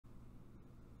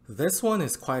This one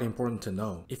is quite important to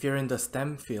know if you're in the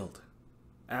STEM field.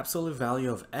 Absolute value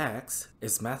of x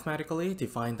is mathematically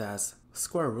defined as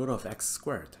square root of x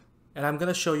squared. And I'm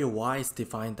gonna show you why it's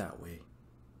defined that way.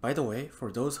 By the way,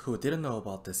 for those who didn't know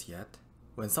about this yet,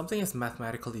 when something is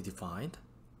mathematically defined,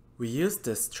 we use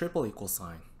this triple equal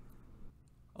sign.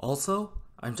 Also,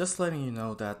 I'm just letting you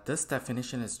know that this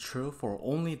definition is true for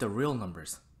only the real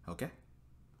numbers, okay?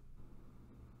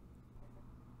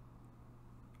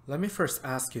 Let me first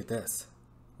ask you this.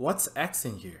 What's x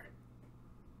in here?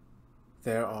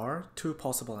 There are two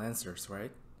possible answers,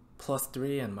 right?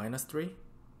 +3 and -3.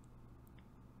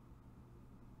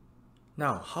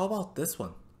 Now, how about this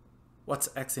one? What's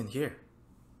x in here?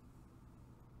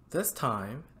 This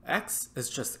time, x is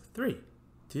just 3.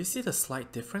 Do you see the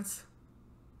slight difference?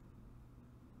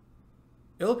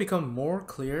 It'll become more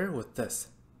clear with this.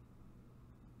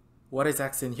 What is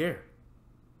x in here?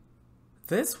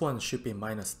 This one should be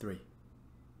 -3.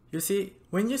 You see,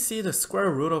 when you see the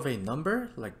square root of a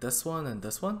number, like this one and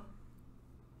this one,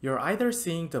 you're either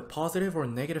seeing the positive or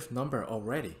negative number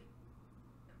already.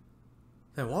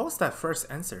 Then what was that first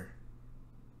answer?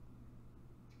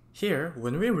 Here,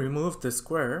 when we remove the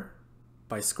square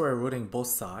by square rooting both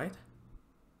sides,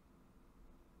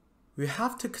 we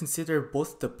have to consider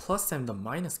both the plus and the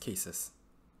minus cases.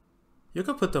 You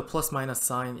could put the plus minus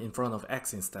sign in front of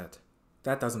x instead.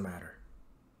 That doesn't matter.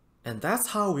 And that's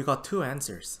how we got two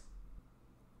answers.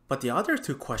 But the other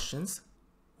two questions,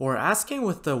 we're asking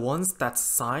with the ones that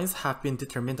signs have been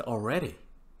determined already.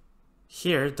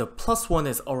 Here, the +1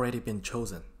 has already been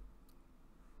chosen.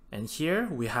 And here,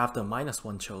 we have the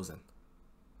 -1 chosen.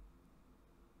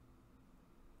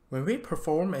 When we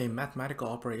perform a mathematical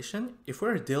operation, if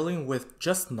we're dealing with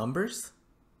just numbers,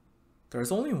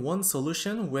 there's only one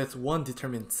solution with one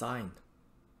determined sign.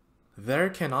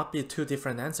 There cannot be two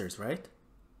different answers, right?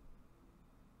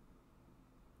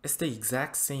 It's the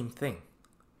exact same thing.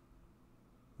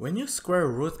 When you square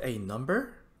root a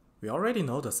number, we already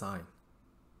know the sign.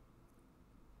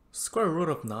 Square root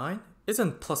of 9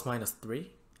 isn't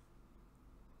 +-3.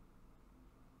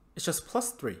 It's just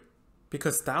 +3,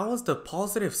 because that was the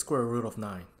positive square root of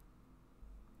 9.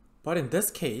 But in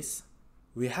this case,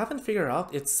 we haven't figured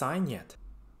out its sign yet.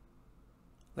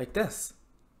 Like this.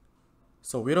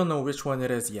 So we don't know which one it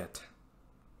is yet.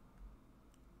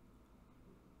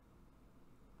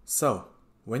 So,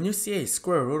 when you see a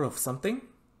square root of something,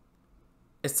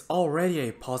 it's already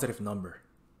a positive number.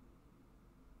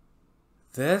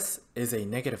 This is a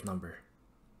negative number.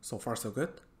 So far so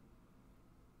good?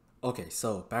 Okay,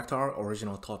 so back to our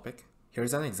original topic.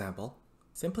 Here's an example.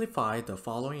 Simplify the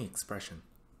following expression.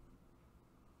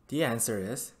 The answer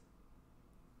is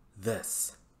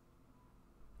this.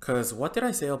 Cause what did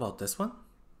I say about this one?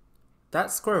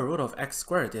 That square root of x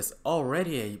squared is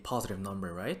already a positive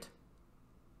number, right?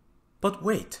 But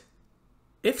wait,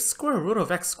 if square root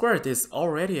of x squared is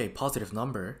already a positive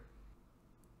number,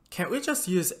 can't we just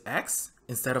use x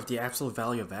instead of the absolute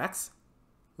value of x?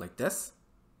 Like this?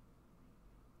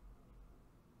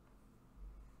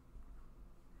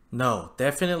 No,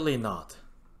 definitely not.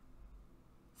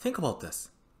 Think about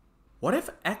this. What if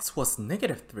x was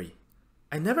 -3?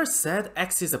 I never said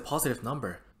x is a positive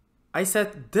number. I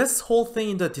said this whole thing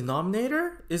in the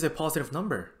denominator is a positive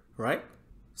number, right?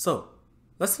 So,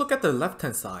 let's look at the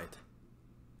left-hand side.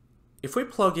 If we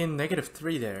plug in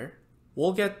 -3 there,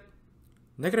 we'll get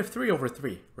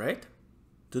 -3/3, right?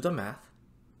 Do the math.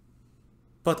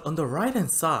 But on the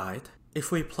right-hand side,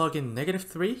 if we plug in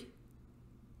 -3,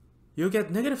 you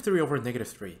get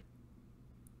 -3/3.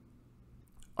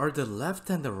 Are the left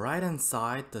and the right-hand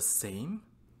side the same?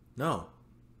 No.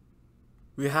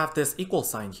 We have this equal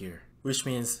sign here, which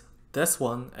means this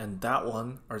one and that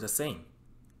one are the same.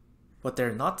 But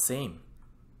they're not same.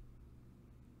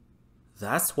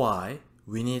 That's why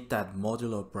we need that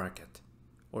modulo bracket,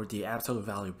 or the absolute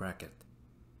value bracket.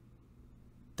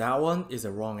 That one is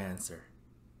a wrong answer.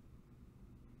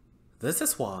 This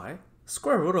is why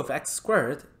square root of x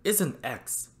squared isn't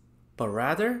x, but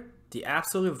rather the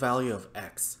absolute value of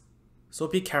x. So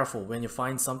be careful when you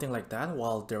find something like that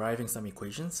while deriving some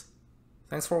equations.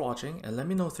 Thanks for watching, and let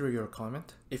me know through your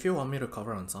comment if you want me to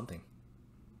cover on something.